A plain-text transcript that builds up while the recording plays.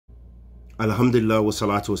Alhamdulillah wa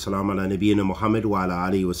salatu wa salam ala nabiyyina Muhammad wa ala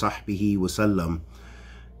alihi wa sahbihi wa sallam.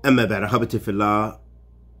 Amma ba'da, habati fillah.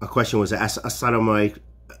 A question was asked, Assalamu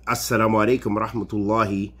alaikum wa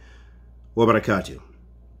rahmatullahi wa barakatuh.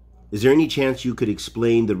 Is there any chance you could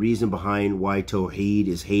explain the reason behind why Tawheed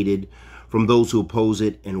is hated from those who oppose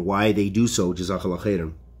it and why they do so? Jazakallah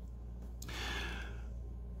khairan.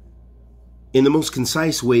 In the most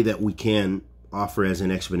concise way that we can offer as an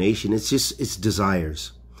explanation, it's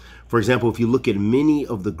desires. For example, if you look at many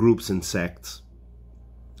of the groups and sects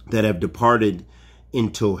that have departed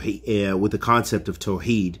in Tawheed, with the concept of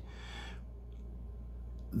Tawheed,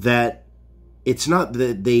 that it's not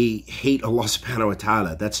that they hate Allah subhanahu wa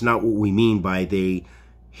ta'ala. That's not what we mean by they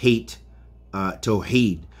hate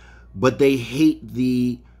Tawheed. But they hate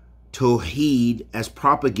the Tawheed as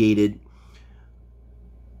propagated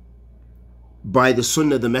by the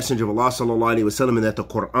Sunnah, the Messenger of Allah sallallahu alaihi wasallam, and that the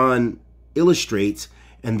Quran illustrates,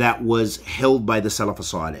 and that was held by the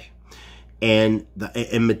Salafis. And the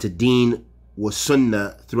A'immat ad-Din was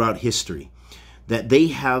Sunnah throughout history. That they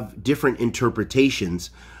have different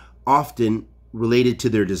interpretations, often related to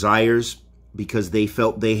their desires, because they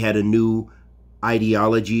felt they had a new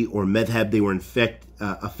ideology or madhab. They were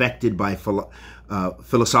affected by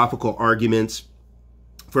philosophical arguments.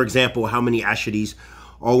 For example, how many Asharis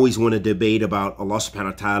always want to debate about Allah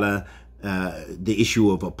subhanahu wa ta'ala, the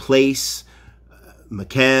issue of a place,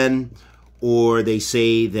 makan, or they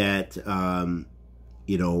say that, Allah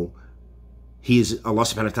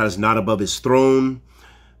subhanahu wa ta'ala is not above his throne.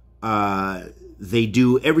 They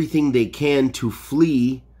do everything they can to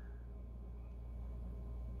flee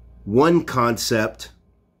one concept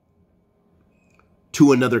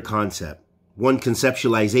to another concept. One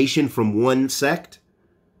conceptualization from one sect,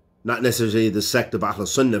 not necessarily the sect of Ahl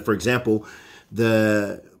Sunnah. For example,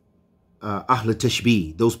 the Ahl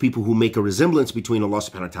Tashbih, those people who make a resemblance between Allah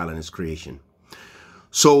subhanahu wa ta'ala and his creation.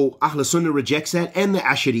 So Ahl Sunnah rejects that, and the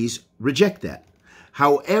Asharis reject that.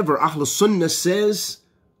 However, Ahl Sunnah says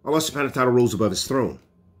Allah subhanahu wa ta'ala rose above his throne.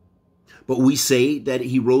 But we say that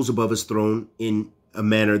he rose above his throne in a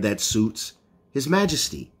manner that suits his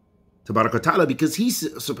majesty, Tabarak wa ta'ala, because he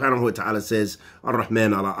subhanahu wa ta'ala says,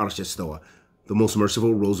 Ar-Rahman ala arsh istawa, the most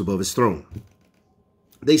merciful rose above his throne.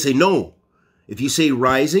 They say, no, if you say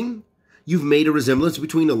rising, you've made a resemblance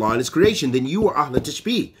between Allah and his creation, then you are Ahl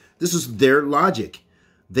Tashbih. This is their logic.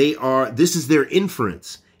 This is their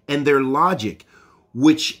inference and their logic,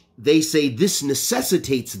 which they say this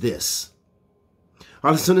necessitates this.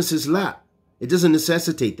 Ahl Sunnah says, la, it doesn't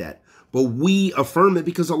necessitate that. But we affirm it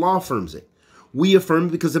because Allah affirms it. We affirm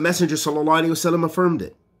it because the Messenger sallallahu alaihi wasallam affirmed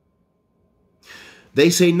it. They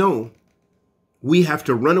say, no, we have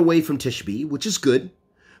to run away from Tashbih, which is good,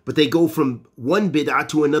 but they go from one bid'ah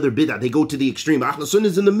to another bid'ah. They go to the extreme. Ahl Sunnah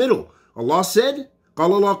is in the middle. Allah said,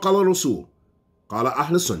 Qala Allah, Qala Rasul, Qala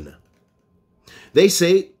Ahl Sunnah. They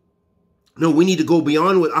say, no, we need to go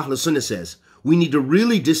beyond what Ahl Sunnah says. We need to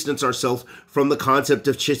really distance ourselves from the concept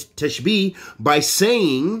of Tashbih by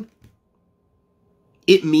saying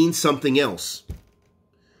it means something else,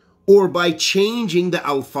 or by changing the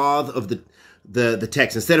alfadh of the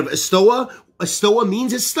text. Instead of istawa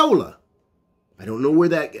means istola. I don't know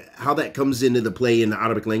how that comes into the play in the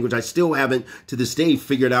Arabic language. I still haven't to this day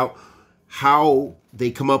figured out how they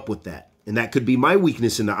come up with that. And that could be my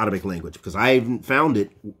weakness in the Arabic language, because I haven't found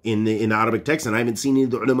it in the Arabic text, and I haven't seen any of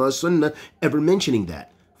the ulama sunnah ever mentioning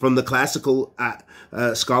that, from the classical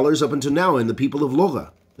scholars up until now, and the people of Lugha,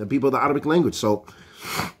 the people of the Arabic language. So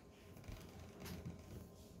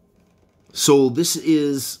this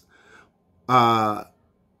is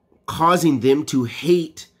causing them to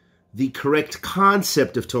hate the correct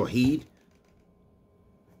concept of Tawheed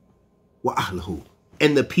wa ahlahu,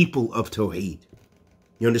 and the people of Tawheed.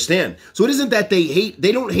 You understand? So it isn't that they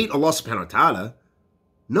don't hate Allah subhanahu wa ta'ala.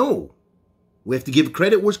 No. We have to give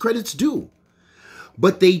credit where credit's due.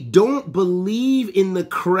 But they don't believe in the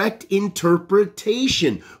correct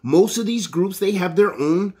interpretation. Most of these groups, they have their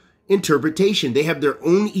own interpretation. They have their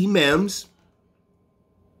own imams.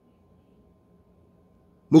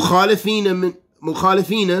 Mukhalifun,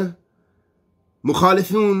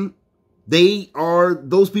 they are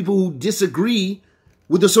those people who disagree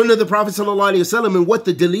with the Sunnah of the Prophet ﷺ and what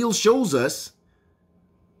the Dalil shows us,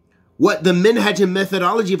 what the minhaj and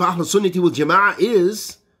methodology of Ahl Sunnati wal Jama'ah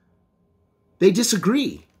is. They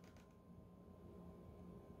disagree.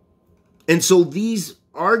 And so these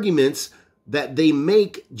arguments that they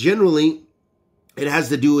make, generally, it has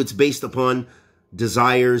to do, it's based upon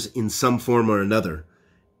desires in some form or another,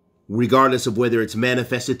 regardless of whether it's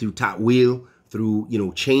manifested through ta'wil, through,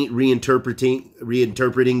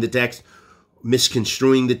 reinterpreting the text,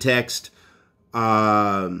 misconstruing the text,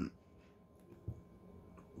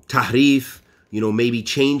 tahrif, maybe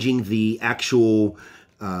changing the actual,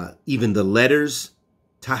 even the letters,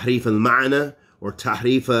 tahrif al-ma'na, or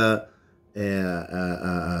tahrif,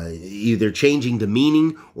 either changing the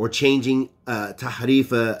meaning or changing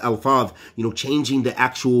tahrif al-fadh, changing the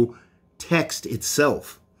actual text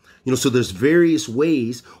itself. So there's various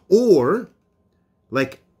ways, or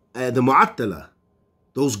like the Mu'attala,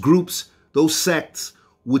 those groups, those sects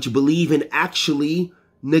which believe in actually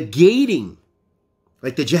negating,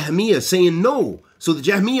 like the Jahmiyyah saying no. So the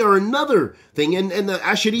Jahmiyyah are another thing, and the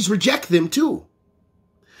Asharis reject them too.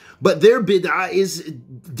 But their bid'ah is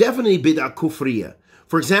definitely bid'ah kufriya.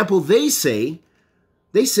 For example, they say,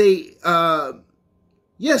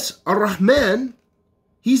 yes, Ar-Rahman,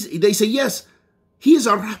 they say, yes, he is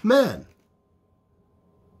Ar-Rahman.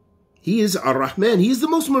 He is Ar-Rahman. He is the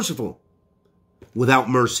most merciful without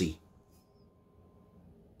mercy.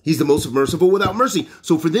 He's the most merciful without mercy.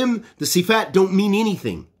 So for them, the sifat don't mean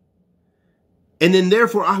anything. And then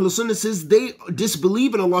therefore, Ahlul Sunnah says they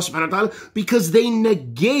disbelieve in Allah subhanahu wa ta'ala because they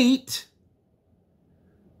negate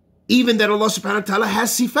even that Allah subhanahu wa ta'ala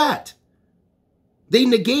has sifat. They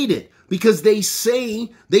negate it because they just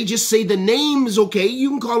say the name is okay. You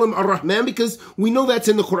can call him Ar-Rahman because we know that's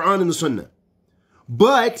in the Quran and the Sunnah.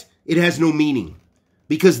 But it has no meaning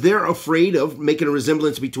because they're afraid of making a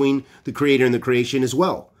resemblance between the Creator and the creation as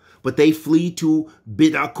well. But they flee to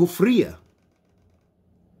bid'ah kufriya.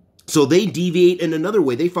 So they deviate in another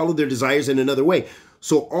way. They follow their desires in another way.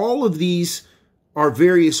 So all of these are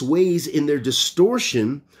various ways in their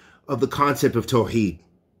distortion of the concept of Tawheed.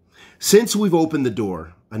 Since we've opened the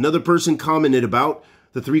door, another person commented about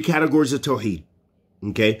the 3 categories of Tawheed.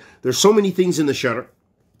 Okay? There's so many things in the Shar'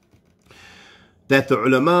 that the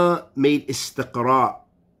ulama made istiqra'.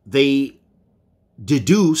 They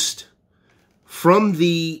deduced from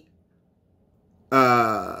the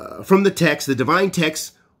text, the divine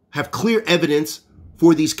texts have clear evidence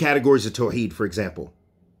for these categories of Tawheed, for example.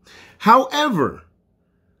 However,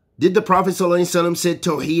 did the Prophet ﷺ said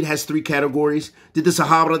Tawheed has 3 categories? Did the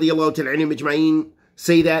Sahaba radiyallahu ta'ala anhum ajma'in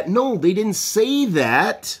say that? No, they didn't say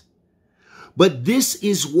that. But this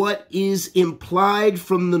is what is implied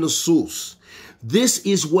from the Nusus. This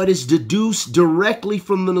is what is deduced directly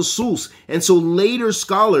from the Nusus. And so later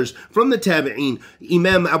scholars from the Tabi'een,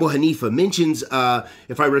 Imam Abu Hanifa mentions,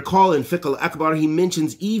 if I recall in Fiqh al-Akbar, he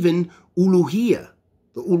mentions even uluhiyah,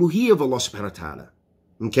 the uluhiyah of Allah subhanahu wa ta'ala.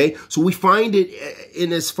 Okay, so we find it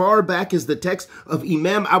in as far back as the text of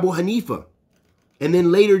Imam Abu Hanifa, and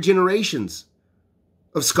then later generations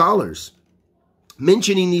of scholars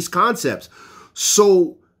mentioning these concepts.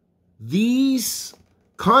 So these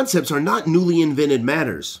concepts are not newly invented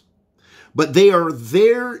matters, but they are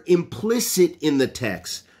there implicit in the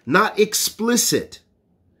text, not explicit.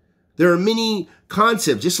 There are many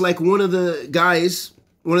concepts, just like one of the guys,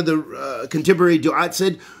 one of the contemporary du'at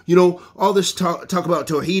said, all this talk about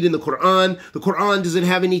Tawheed in the Quran doesn't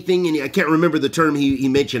have anything, and I can't remember the term he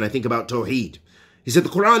mentioned, I think, about Tawheed. He said the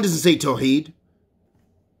Quran doesn't say Tawheed.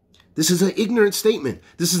 This is an ignorant statement.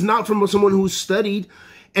 This is not from someone who's studied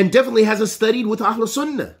and definitely hasn't studied with Ahlul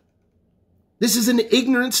Sunnah. This is an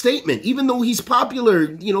ignorant statement, even though he's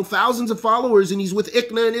popular, thousands of followers, and he's with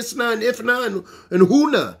Iqna and Isna and Ifna and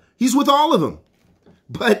Huna. He's with all of them.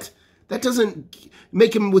 But that doesn't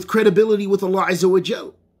make him with credibility with Allah Azza wa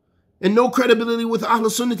Jal, and no credibility with Ahlul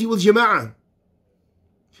Sunnati wal Jama'ah.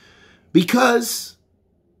 Because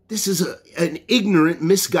this is an ignorant,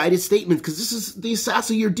 misguided statement, because this is the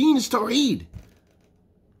asas of your deen is Tawheed.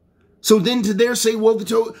 So then to there say, well, the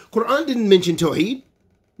Quran didn't mention Tawheed.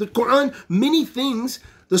 The Quran, many things,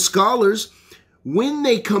 the scholars, when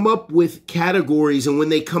they come up with categories and when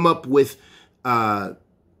they come up with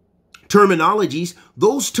terminologies,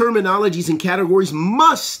 those terminologies and categories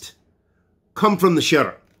must come from the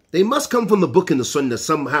Shara'. They must come from the book and the Sunnah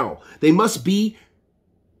somehow. They must be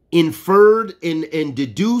inferred and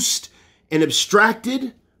deduced and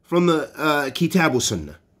abstracted from the Kitab wa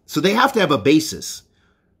Sunnah. So they have to have a basis.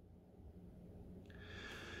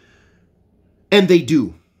 And they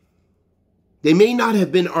do. They may not have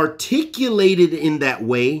been articulated in that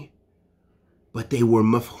way, but they were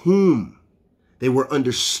mafhum. They were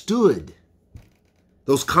understood.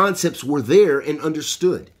 Those concepts were there and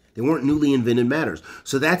understood. They weren't newly invented matters.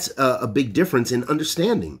 So that's a big difference in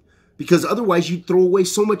understanding. Because otherwise you'd throw away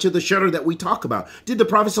so much of the shara that we talk about. Did the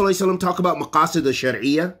Prophet ﷺ talk about maqasid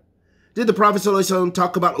al-shar'iyyah? Did the Prophet ﷺ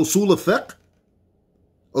talk about usul al-fiqh?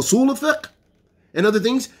 Usul al-fiqh? And other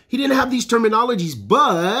things? He didn't have these terminologies,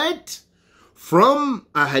 but from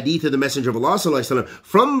a hadith of the Messenger of Allah ﷺ,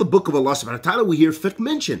 from the book of Allah subhanahu wa ta'ala, we hear fiqh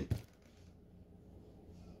mentioned.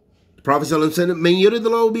 The Prophet ﷺ said, "Man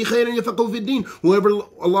yuridillahu bi khairan yafaqahu fid din." Whoever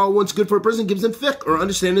Allah wants good for a person gives them fiqh, or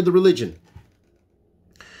understanding of the religion.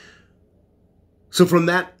 So from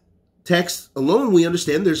that text alone, we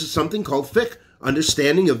understand there's something called fiqh,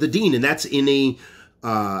 understanding of the deen, and that's in a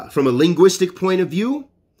from a linguistic point of view.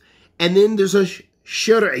 And then there's a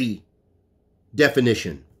shar'i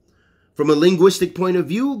definition. From a linguistic point of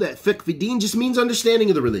view, that fiqh fi deen just means understanding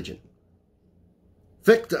of the religion.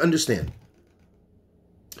 Fiqh, to understand.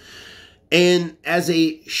 And as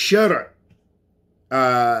a shar'i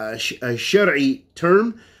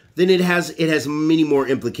term, then it has many more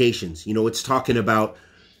implications. You know, it's talking about,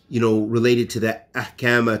 you know, related to the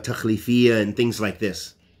ahkam takhlifiyya and things like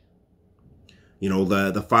this. You know,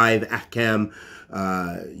 the 5 ahkam,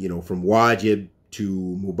 you know, from wajib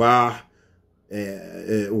to mubah,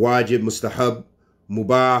 wajib, mustahab,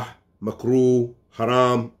 mubah, makruh,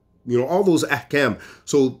 haram, you know, all those ahkam.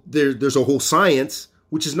 So there's a whole science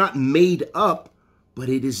which is not made up, but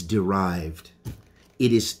it is derived.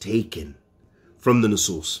 It is taken from the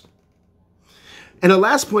nusus. And the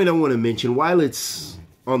last point I want to mention, while it's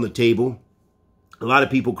on the table, a lot of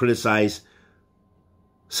people criticize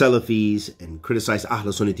Salafis and criticize Ahl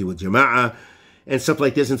Sunnati wal Jama'ah and stuff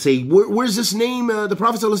like this and say, where's this name? The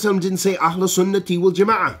Prophet ﷺ didn't say Ahl Sunnati wal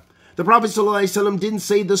Jama'ah. The Prophet ﷺ didn't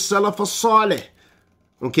say the Salaf as-Salih.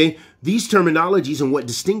 Okay, these terminologies and what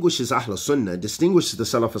distinguishes Ahl Sunnah, distinguishes the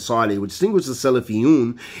Salaf as-Salih, what distinguishes the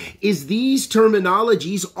Salafiyun, is these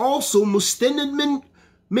terminologies also mustanad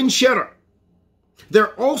min shar'.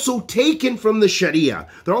 They're also taken from the Sharia.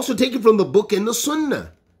 They're also taken from the book and the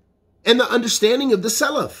Sunnah and the understanding of the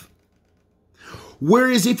Salaf.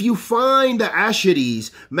 Whereas if you find the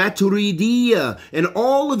Asharis, Maturidiyya, and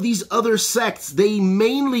all of these other sects, they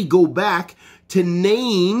mainly go back to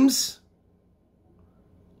names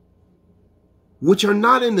which are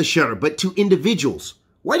not in the Shara, but to individuals.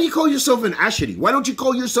 Why do you call yourself an Ashari? Why don't you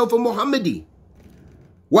call yourself a Muhammadi?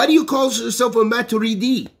 Why do you call yourself a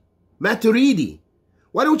Maturidi?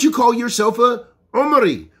 Why don't you call yourself a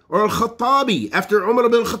Umari or a Khattabi after Umar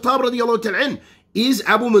bin Khattab radiyallahu ta'ala anhu? Is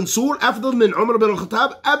Abu Mansur afdal min Umar bin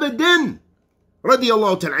Khattab? Abadan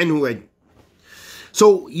radiyallahu ta'ala anhu.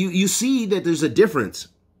 So you see that there's a difference.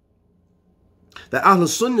 That Ahl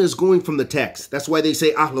Sunnah is going from the text. That's why they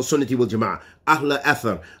say Ahl Sunnati wal Jama'ah, Ahl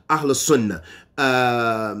Athar, Ahl Sunnah,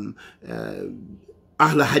 Ahl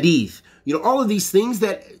Hadith. You know, all of these things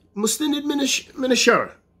that Mustanid min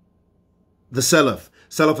ash-Shar'. The Salaf,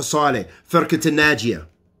 Salaf as-Salih, Firqat al-Najiyah.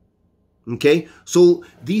 Okay? So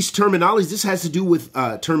these terminologies, this has to do with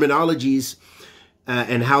terminologies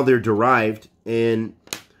and how they're derived. And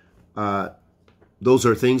those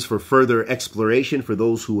are things for further exploration for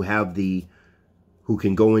those who have who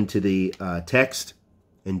can go into the text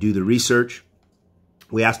and do the research.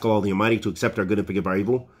 We ask Allah the Almighty to accept our good and forgive our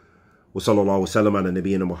evil. Wa sallallahu wa sallam ala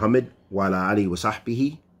nabiyyina Muhammad wa ala alihi wa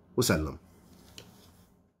sahbihi wa sallam.